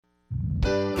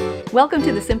Welcome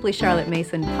to the Simply Charlotte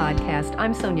Mason podcast.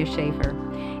 I'm Sonia Schaefer.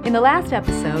 In the last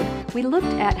episode, we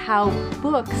looked at how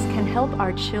books can help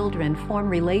our children form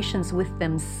relations with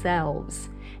themselves.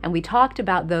 And we talked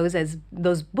about those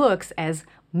books as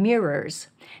mirrors.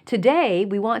 Today,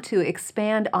 we want to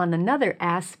expand on another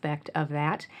aspect of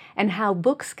that and how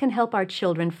books can help our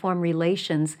children form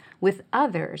relations with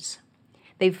others.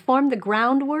 They've formed the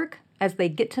groundwork as they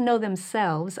get to know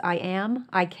themselves, I am,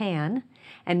 I can,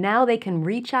 and now they can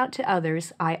reach out to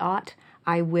others, I ought,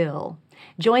 I will.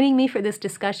 Joining me for this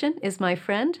discussion is my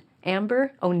friend,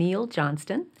 Amber O'Neill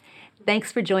Johnston.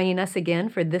 Thanks for joining us again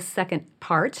for this second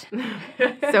part.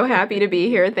 So happy to be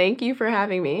here. Thank you for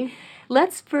having me.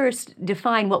 Let's first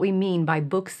define what we mean by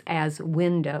books as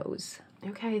windows.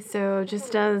 Okay, so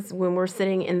just as when we're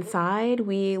sitting inside,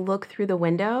 we look through the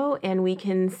window and we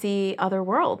can see other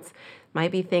worlds.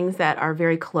 Might be things that are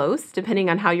very close, depending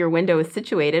on how your window is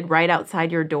situated, right outside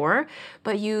your door.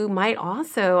 But you might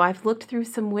also, I've looked through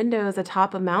some windows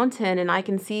atop a mountain and I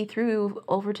can see through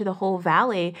over to the whole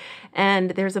valley.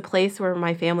 And there's a place where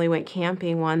my family went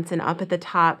camping once, and up at the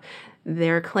top,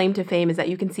 their claim to fame is that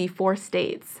you can see 4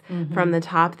 states from the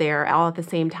top there all at the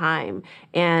same time.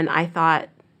 And I thought,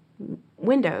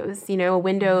 windows, a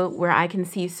window where I can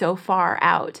see so far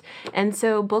out. And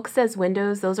so books as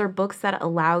windows, those are books that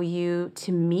allow you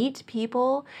to meet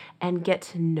people and get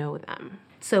to know them.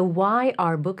 So why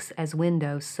are books as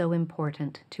windows so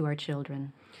important to our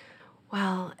children?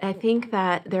 Well, I think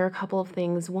that there are a couple of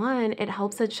things. One, it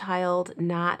helps a child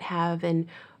not have an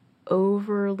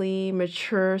overly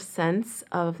mature sense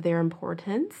of their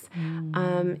importance.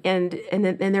 And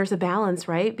then there's a balance,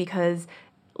 right? Because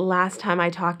last time I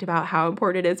talked about how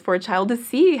important it is for a child to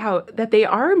see that they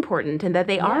are important and that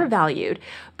they are valued.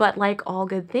 But like all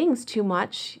good things, too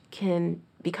much can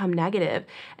become negative.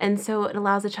 And so it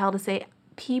allows a child to say,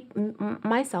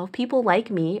 people like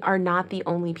me are not the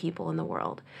only people in the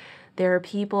world. There are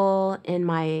people in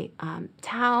my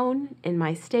town, in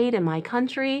my state, in my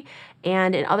country,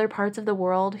 and in other parts of the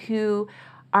world who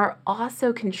are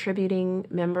also contributing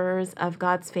members of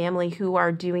God's family who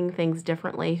are doing things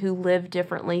differently, who live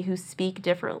differently, who speak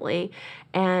differently,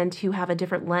 and who have a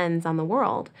different lens on the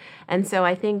world. And so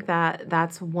I think that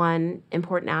that's one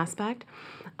important aspect.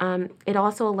 It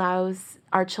also allows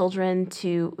our children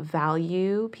to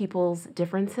value people's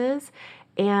differences,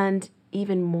 and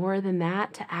even more than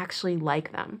that, to actually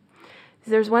like them.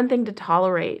 There's one thing to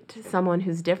tolerate someone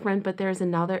who's different, but there's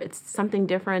another, it's something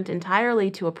different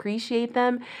entirely to appreciate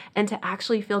them and to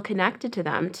actually feel connected to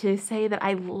them, to say that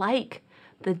I like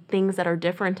the things that are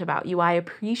different about you. I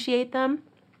appreciate them.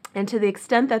 And to the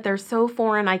extent that they're so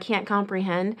foreign I can't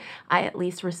comprehend, I at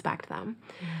least respect them.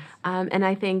 Yes. And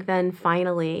I think then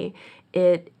finally,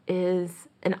 it is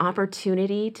an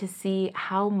opportunity to see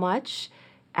how much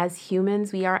as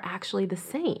humans we are actually the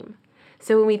same.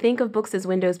 So when we think of books as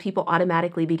windows, people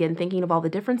automatically begin thinking of all the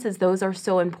differences. Those are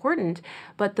so important.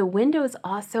 But the windows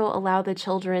also allow the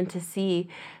children to see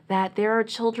that there are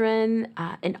children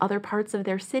in other parts of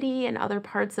their city and other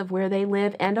parts of where they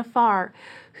live and afar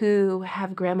who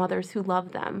have grandmothers who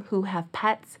love them, who have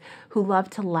pets, who love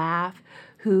to laugh,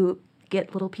 who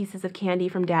get little pieces of candy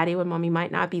from daddy when mommy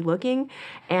might not be looking,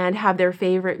 and have their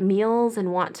favorite meals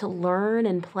and want to learn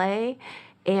and play.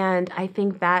 And I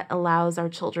think that allows our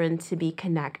children to be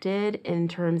connected in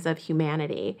terms of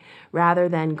humanity rather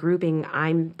than grouping,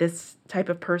 I'm this type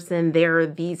of person, there are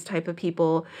these type of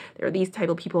people, there are these type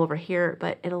of people over here.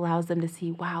 But it allows them to see,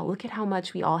 wow, look at how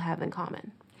much we all have in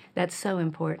common. That's so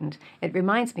important. It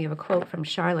reminds me of a quote from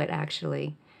Charlotte,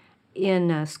 actually.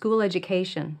 In school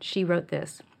education, she wrote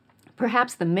this: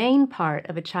 "Perhaps the main part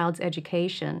of a child's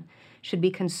education should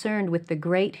be concerned with the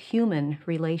great human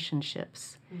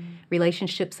relationships.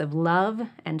 Relationships of love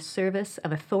and service,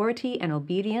 of authority and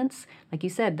obedience, like you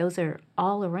said, those are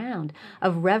all around,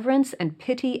 of reverence and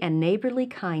pity and neighborly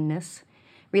kindness,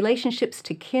 relationships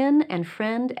to kin and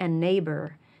friend and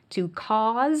neighbor, to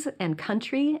cause and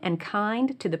country and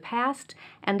kind, to the past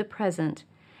and the present."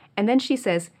 And then she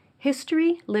says,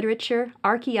 history, literature,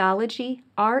 archaeology,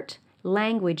 art,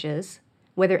 languages,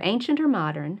 whether ancient or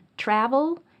modern,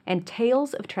 travel, and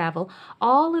tales of travel,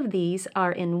 all of these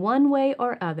are in one way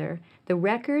or other the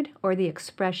record or the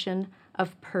expression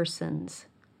of persons.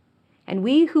 And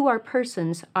we who are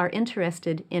persons are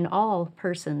interested in all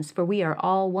persons, for we are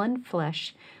all one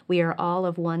flesh, we are all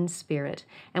of one spirit,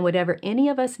 and whatever any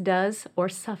of us does or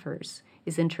suffers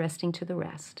is interesting to the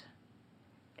rest.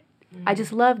 I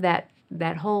just love that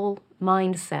whole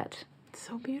mindset.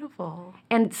 So beautiful.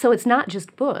 And so it's not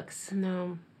just books.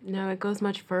 No, it goes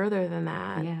much further than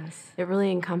that. Yes. It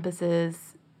really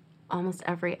encompasses almost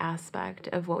every aspect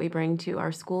of what we bring to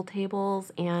our school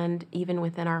tables and even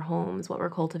within our homes, what we're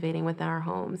cultivating within our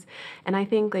homes. And I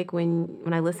think like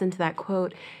when I listen to that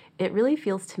quote, it really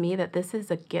feels to me that this is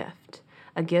a gift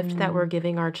that we're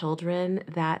giving our children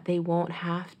that they won't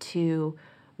have to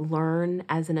learn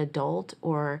as an adult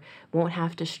or won't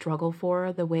have to struggle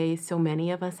for the way so many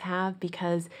of us have,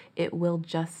 because it will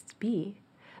just be.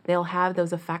 They'll have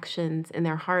those affections in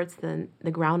their hearts, the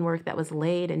groundwork that was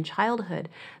laid in childhood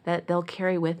that they'll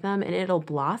carry with them, and it'll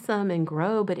blossom and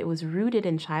grow, but it was rooted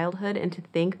in childhood. And to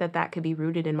think that that could be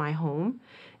rooted in my home,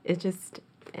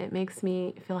 it makes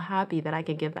me feel happy that I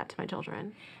could give that to my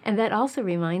children. And that also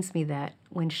reminds me that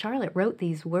when Charlotte wrote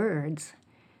these words,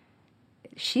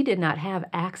 she did not have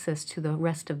access to the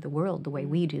rest of the world the way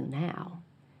we do now.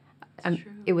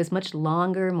 It was much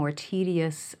longer, more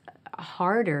tedious,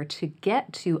 harder to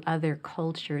get to other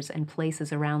cultures and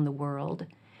places around the world.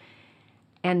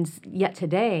 And yet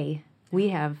today, we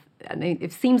have, I mean,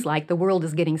 it seems like the world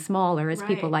is getting smaller, as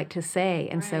people like to say,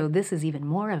 and so this is even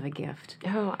more of a gift.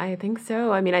 Oh, I think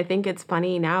so. I mean, I think it's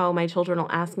funny now. My children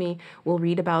will ask me, we'll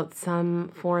read about some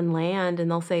foreign land, and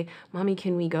they'll say, Mommy,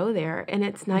 can we go there? And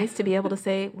it's nice to be able to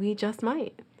say, we just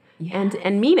might. Yes.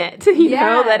 And mean it, you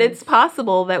know, that it's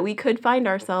possible that we could find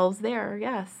ourselves there,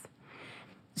 yes.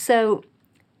 So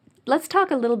let's talk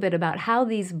a little bit about how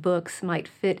these books might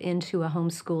fit into a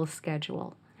homeschool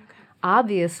schedule. Okay.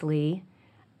 Obviously,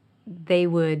 they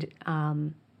would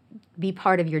be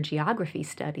part of your geography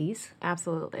studies.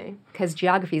 Absolutely. Because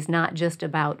geography is not just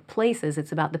about places,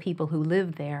 it's about the people who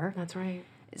live there. That's right.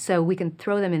 So we can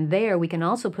throw them in there. We can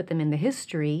also put them in the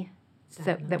history so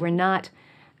that we're not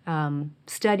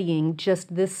studying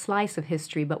just this slice of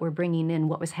history, but we're bringing in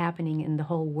what was happening in the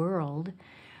whole world.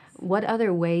 What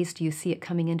other ways do you see it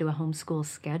coming into a homeschool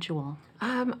schedule?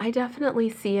 I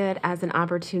definitely see it as an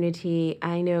opportunity.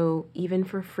 I know even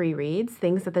for free reads,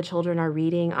 things that the children are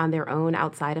reading on their own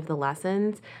outside of the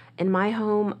lessons. In my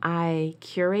home, I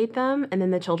curate them, and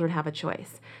then the children have a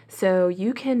choice. So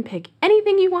you can pick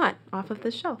anything you want off of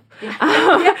the shelf.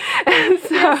 And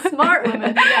so, smart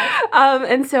woman.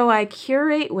 And so I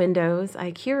curate windows,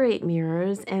 I curate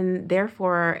mirrors, and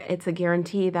therefore it's a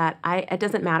guarantee that it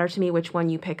doesn't matter to me which one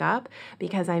you pick up,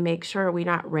 because I make sure we're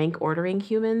not rank ordering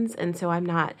humans, and so I'm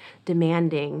not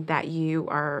demanding that you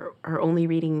are only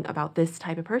reading about this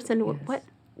type of person. Yes.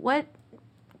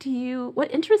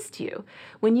 What interests you?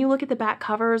 When you look at the back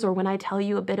covers, or when I tell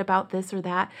you a bit about this or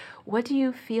that, what do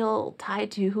you feel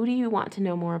tied to? Who do you want to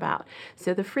know more about?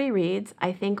 So the free reads,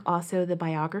 I think also the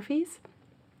biographies,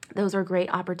 those are great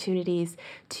opportunities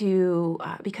to,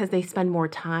 because they spend more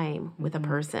time with a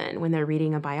person when they're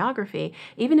reading a biography.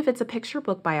 Even if it's a picture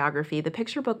book biography, the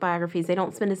picture book biographies, they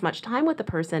don't spend as much time with the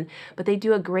person, but they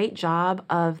do a great job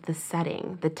of the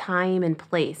setting, the time and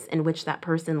place in which that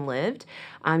person lived.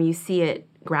 You see it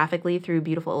graphically through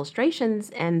beautiful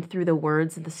illustrations and through the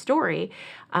words of the story,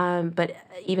 but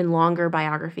even longer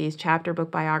biographies, chapter book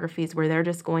biographies, where they're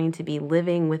just going to be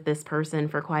living with this person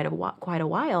for quite a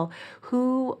while.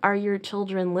 Who are your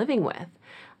children living with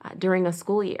during a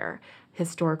school year?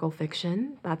 Historical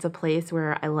fiction, that's a place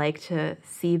where I like to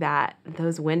see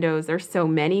those windows. There's so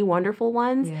many wonderful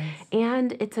ones. Yes.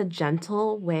 And it's a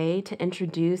gentle way to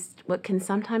introduce what can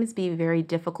sometimes be very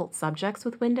difficult subjects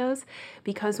with windows,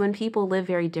 because when people live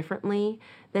very differently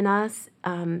than us,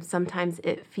 sometimes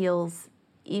it feels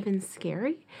even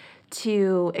scary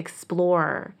to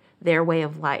explore their way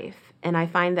of life. And I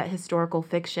find that historical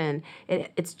fiction,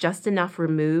 it's just enough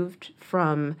removed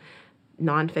from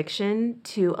nonfiction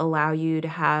to allow you to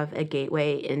have a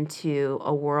gateway into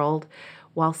a world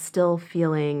while still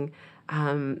feeling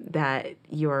that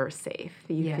you're safe.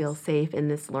 You feel safe in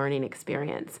this learning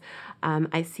experience.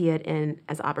 I see it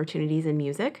as opportunities in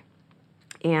music.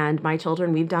 And my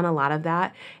children, we've done a lot of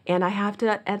that. And I have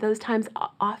to, at those times,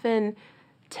 often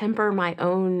temper my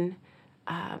own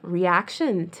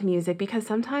reaction to music, because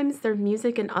sometimes there's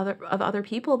music of other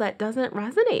people that doesn't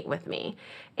resonate with me,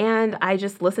 and I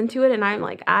just listen to it and I'm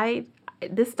like,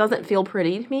 this doesn't feel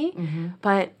pretty to me,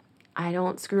 but I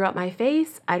don't screw up my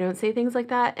face, I don't say things like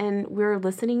that, and we're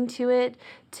listening to it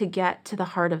to get to the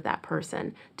heart of that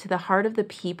person, to the heart of the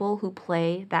people who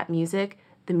play that music,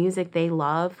 the music they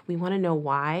love. We want to know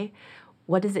why.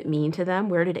 What does it mean to them?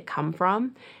 Where did it come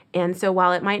from? And so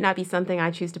while it might not be something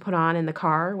I choose to put on in the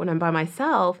car when I'm by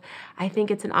myself, I think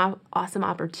it's an awesome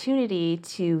opportunity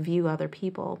to view other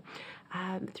people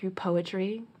through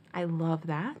poetry. I love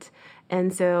that.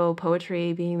 And so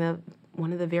poetry being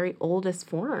one of the very oldest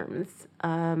forms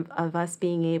of us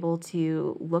being able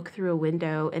to look through a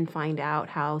window and find out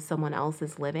how someone else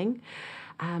is living.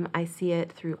 I see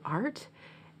it through art.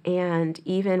 And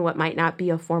even what might not be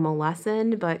a formal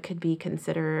lesson, but could be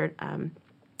considered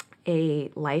a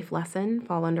life lesson,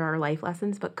 fall under our life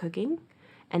lessons, but cooking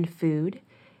and food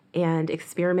and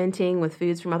experimenting with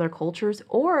foods from other cultures,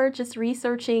 or just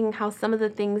researching how some of the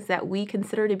things that we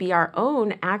consider to be our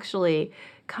own actually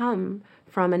come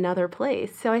from another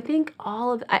place. So I think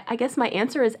I guess my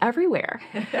answer is everywhere.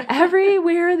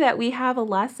 Everywhere that we have a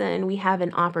lesson, we have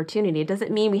an opportunity. It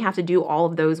doesn't mean we have to do all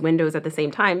of those windows at the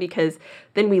same time, because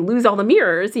then we lose all the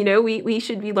mirrors. We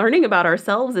should be learning about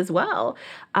ourselves as well.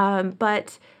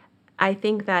 But I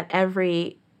think that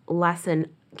every lesson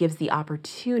gives the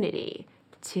opportunity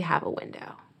to have a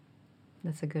window.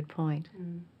 That's a good point.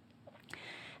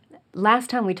 Last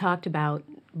time we talked about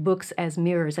books as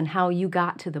mirrors and how you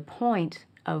got to the point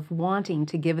of wanting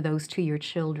to give those to your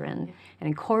children and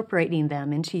incorporating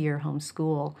them into your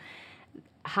homeschool.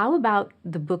 How about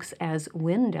the books as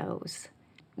windows?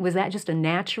 Was that just a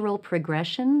natural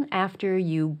progression after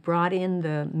you brought in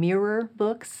the mirror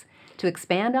books to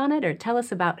expand on it, or tell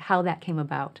us about how that came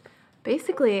about?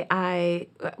 Basically,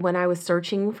 when I was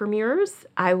searching for mirrors,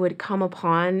 I would come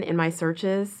upon in my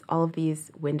searches all of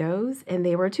these windows, and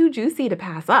they were too juicy to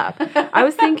pass up. I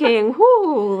was thinking,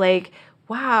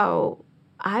 wow,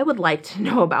 I would like to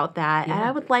know about that, and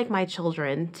I would like my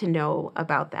children to know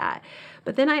about that.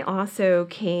 But then I also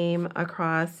came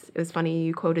across, it was funny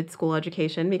you quoted School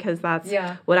Education, because that's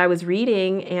what I was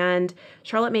reading, and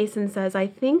Charlotte Mason says, "I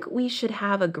think we should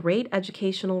have a great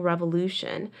educational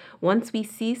revolution once we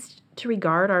ceased to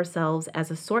regard ourselves as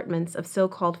assortments of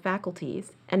so-called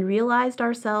faculties and realized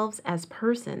ourselves as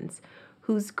persons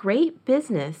whose great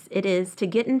business it is to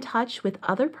get in touch with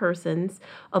other persons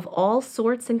of all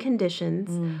sorts and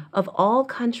conditions, of all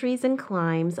countries and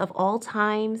climes, of all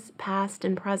times, past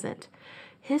and present.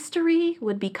 History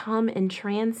would become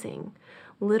entrancing,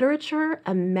 literature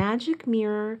a magic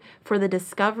mirror for the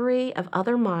discovery of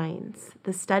other minds,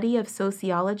 the study of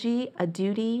sociology a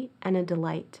duty and a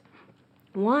delight."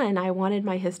 One, I wanted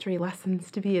my history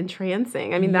lessons to be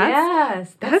entrancing. I mean,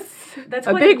 that's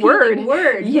a big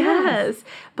word. Yes.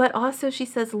 But also she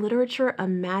says literature, a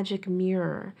magic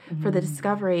mirror for the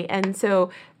discovery. And so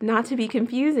not to be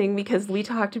confusing, because we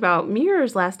talked about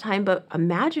mirrors last time, but a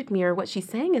magic mirror, what she's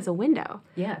saying is a window.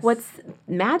 Yes. What's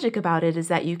magic about it is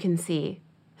that you can see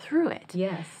through it.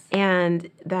 Yes. And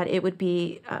that it would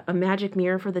be a magic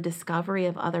mirror for the discovery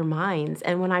of other minds.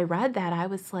 And when I read that, I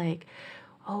was like,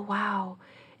 oh, wow,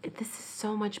 this is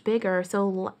so much bigger.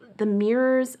 So the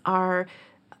mirrors are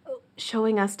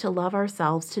showing us to love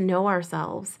ourselves, to know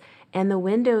ourselves, and the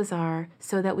windows are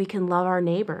so that we can love our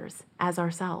neighbors as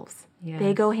ourselves. Yes.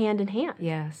 They go hand in hand.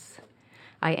 Yes.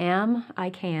 I am,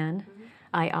 I can,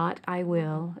 I ought, I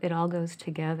will. It all goes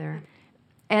together.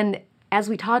 And as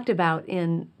we talked about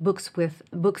in books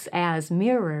as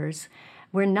mirrors,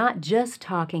 we're not just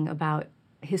talking about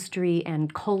history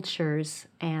and cultures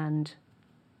and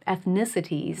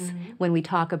ethnicities when we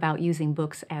talk about using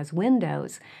books as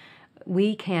windows.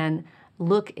 We can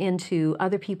look into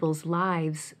other people's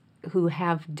lives who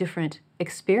have different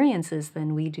experiences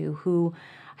than we do, who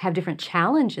have different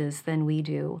challenges than we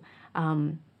do.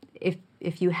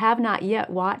 If you have not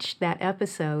yet watched that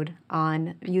episode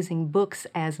on using books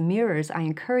as mirrors, I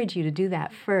encourage you to do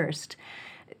that first.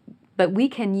 But we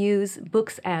can use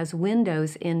books as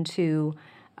windows into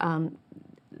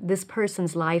this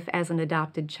person's life as an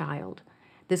adopted child,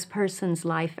 this person's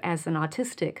life as an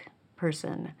autistic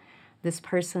person, this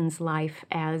person's life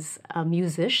as a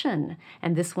musician,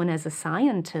 and this one as a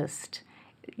scientist.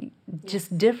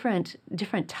 Just different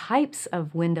types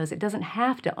of windows. It doesn't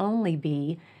have to only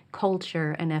be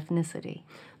culture and ethnicity.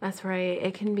 That's right.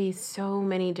 It can be so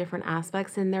many different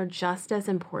aspects, and they're just as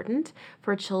important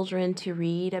for children to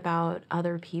read about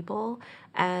other people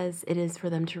as it is for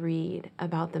them to read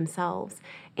about themselves.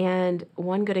 And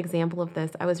one good example of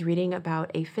this, I was reading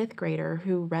about a fifth grader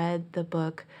who read the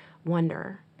book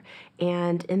Wonder.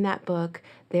 And in that book,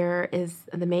 there is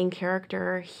the main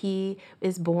character. He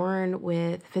is born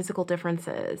with physical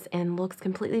differences and looks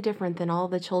completely different than all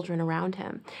the children around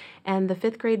him. And the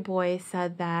fifth grade boy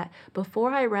said that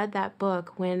before I read that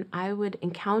book, when I would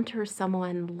encounter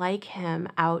someone like him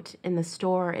out in the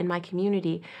store in my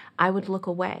community, I would look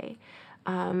away.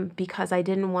 Because I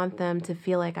didn't want them to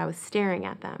feel like I was staring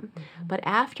at them. But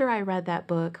after I read that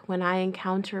book, when I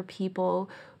encounter people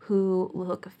who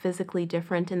look physically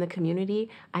different in the community,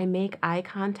 I make eye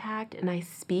contact and I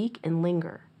speak and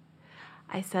linger.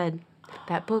 I said,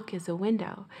 that book is a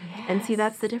window. Yes. And see,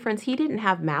 that's the difference. He didn't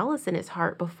have malice in his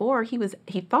heart before.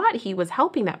 He thought he was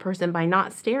helping that person by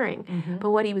not staring.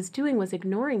 But what he was doing was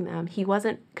ignoring them. He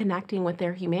wasn't connecting with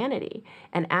their humanity.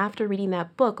 And after reading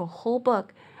that book, a whole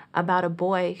book, about a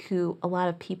boy who a lot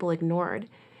of people ignored.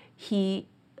 He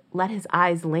let his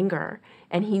eyes linger,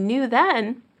 and he knew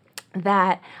then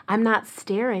that I'm not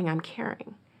staring, I'm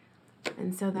caring.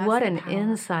 And so that's what the an power.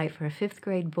 insight for a 5th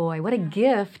grade boy. What a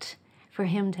gift for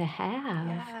him to have,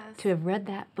 Yes. to have read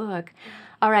that book.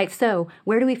 All right, so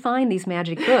where do we find these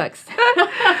magic books?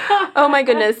 Oh my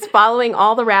goodness, following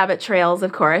all the rabbit trails,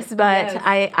 of course, but Yes.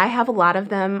 I have a lot of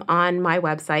them on my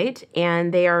website,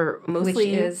 and they are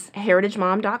mostly Which is?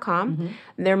 heritagemom.com.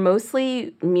 They're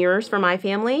mostly mirrors for my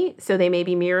family, so they may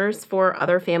be mirrors for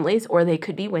other families, or they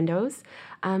could be windows.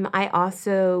 I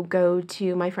also go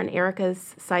to my friend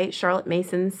Erica's site, Charlotte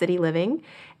Mason City Living,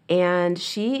 and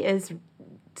she is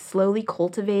slowly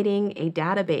cultivating a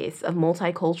database of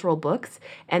multicultural books,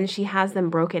 and she has them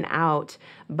broken out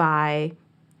by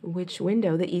which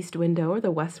window, the east window or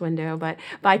the west window, but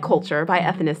by culture, by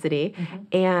ethnicity.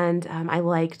 And I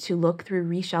like to look through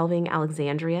Reshelving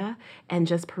Alexandria and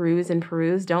just peruse and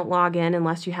peruse. Don't log in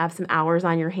unless you have some hours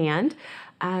on your hand.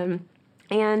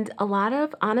 And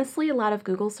honestly, a lot of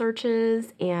Google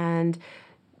searches and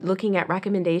looking at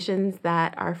recommendations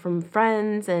that are from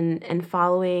friends and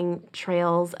following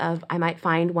trails of, I might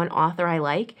find one author I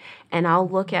like, and I'll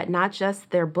look at not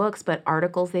just their books, but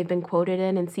articles they've been quoted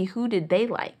in and see who did they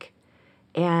like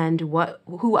and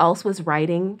who else was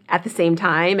writing at the same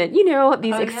time, and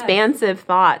these expansive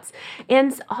thoughts.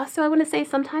 And also I want to say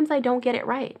sometimes I don't get it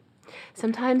right.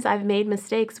 Sometimes I've made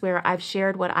mistakes where I've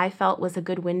shared what I felt was a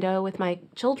good window with my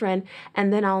children,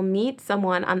 and then I'll meet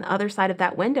someone on the other side of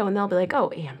that window, and they'll be like,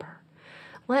 "Oh, Amber,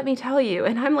 let me tell you."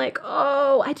 And I'm like,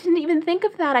 "Oh, I didn't even think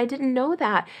of that. I didn't know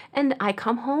that." And I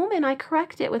come home and I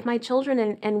correct it with my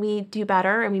children, and we do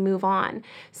better and we move on.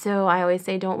 So I always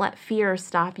say, don't let fear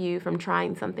stop you from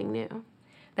trying something new.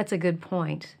 That's a good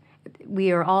point.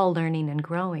 We are all learning and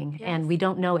growing, and we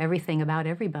don't know everything about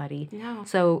everybody. No.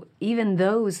 So even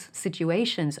those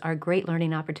situations are great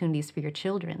learning opportunities for your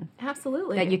children.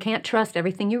 Absolutely. That you can't trust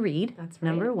everything you read, That's right.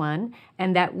 number one,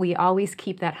 and that we always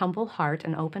keep that humble heart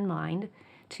and open mind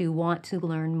to want to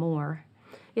learn more.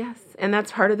 Yes, and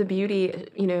that's part of the beauty.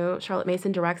 Charlotte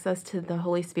Mason directs us to the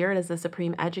Holy Spirit as the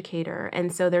supreme educator, and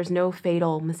so there's no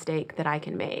fatal mistake that I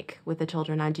can make with the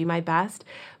children. I do my best,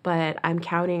 but I'm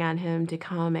counting on him to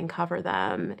come and cover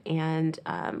them and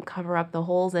cover up the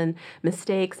holes and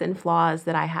mistakes and flaws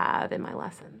that I have in my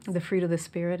lessons. The fruit of the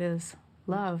Spirit is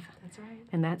love. That's right.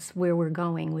 And that's where we're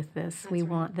going with this. We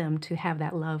right. want them to have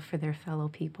that love for their fellow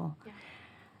people. Yeah.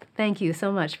 Thank you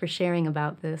so much for sharing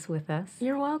about this with us.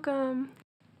 You're welcome.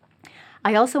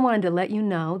 I also wanted to let you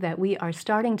know that we are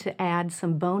starting to add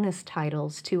some bonus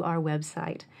titles to our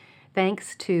website.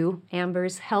 Thanks to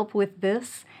Amber's help with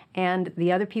this and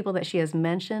the other people that she has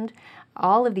mentioned,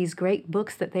 all of these great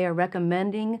books that they are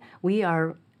recommending, we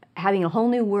are having a whole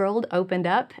new world opened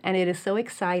up, and it is so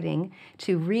exciting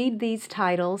to read these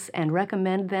titles and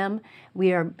recommend them.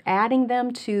 We are adding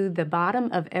them to the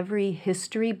bottom of every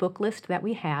history book list that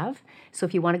we have. So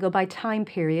if you want to go by time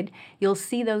period, you'll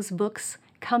see those books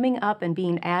coming up and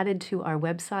being added to our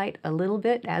website a little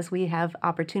bit as we have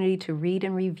opportunity to read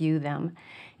and review them.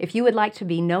 If you would like to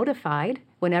be notified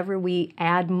whenever we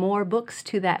add more books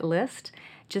to that list,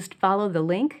 just follow the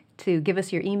link to give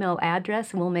us your email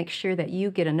address, and we'll make sure that you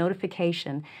get a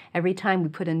notification every time we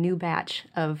put a new batch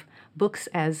of books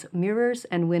as mirrors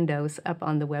and windows up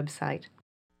on the website.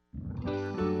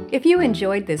 If you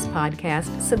enjoyed this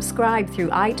podcast, subscribe through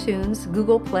iTunes,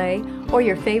 Google Play, or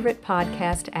your favorite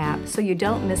podcast app so you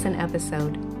don't miss an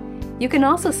episode. You can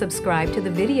also subscribe to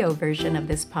the video version of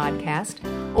this podcast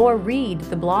or read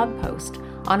the blog post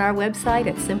on our website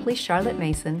at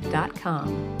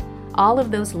simplycharlottemason.com. All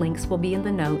of those links will be in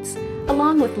the notes,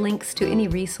 along with links to any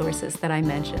resources that I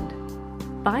mentioned.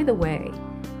 By the way,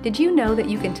 did you know that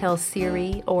you can tell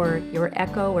Siri or your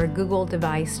Echo or Google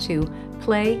device to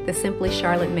play the Simply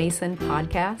Charlotte Mason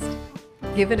podcast?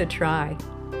 Give it a try.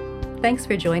 Thanks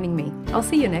for joining me. I'll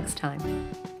see you next time.